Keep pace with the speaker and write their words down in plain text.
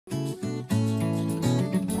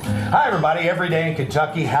Hi everybody, every day in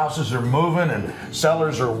Kentucky, houses are moving and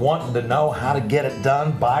sellers are wanting to know how to get it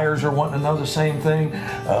done. Buyers are wanting to know the same thing.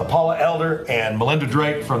 Paula Elder and Melinda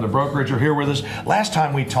Drake from the Brokerage are here with us. Last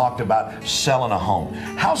time we talked about selling a home.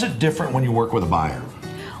 How's it different when you work with a buyer?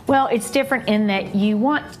 Well, it's different in that you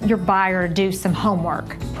want your buyer to do some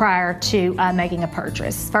homework prior to making a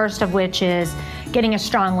purchase. First of which is getting a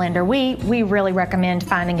strong lender. We really recommend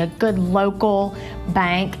finding a good local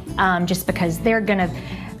bank just because they're going to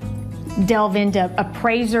delve into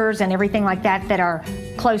appraisers and everything like that that are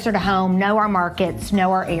closer to home, know our markets,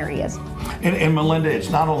 know our areas. And Melinda, it's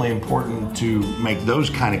not only important to make those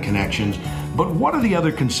kind of connections, but what are the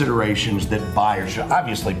other considerations that buyers should,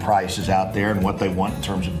 obviously price is out there and what they want in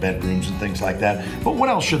terms of bedrooms and things like that, but what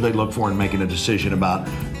else should they look for in making a decision about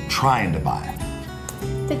trying to buy?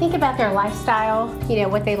 They think about their lifestyle,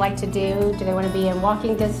 what they like to do. Do they want to be in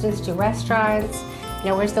walking distance to restaurants?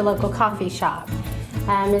 Where's the local coffee shop?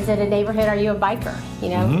 Is it a neighborhood? Are you a biker?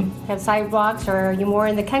 Have sidewalks, or are you more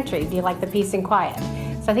in the country? Do you like the peace and quiet?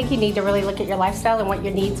 So I think you need to really look at your lifestyle and what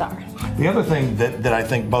your needs are. The other thing that I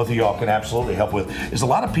think both of y'all can absolutely help with is a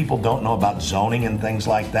lot of people don't know about zoning and things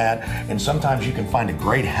like that, and sometimes you can find a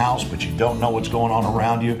great house but you don't know what's going on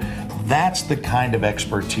around you. That's the kind of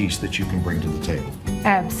expertise that you can bring to the table.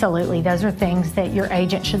 Absolutely. Those are things that your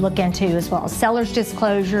agent should look into, as well as seller's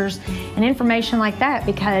disclosures and information like that,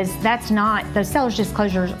 because those seller's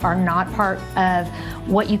disclosures are not part of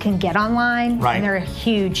what you can get online. Right. And they're a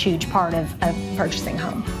huge part of purchasing a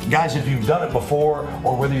home. Guys, if you've done it before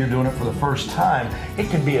or whether you're doing it for the first time, it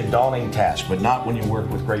can be a daunting task, but not when you work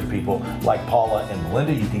with great people like Paula and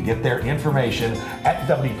Melinda. You can get their information at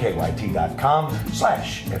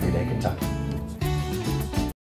wkyt.com/everydaykentucky.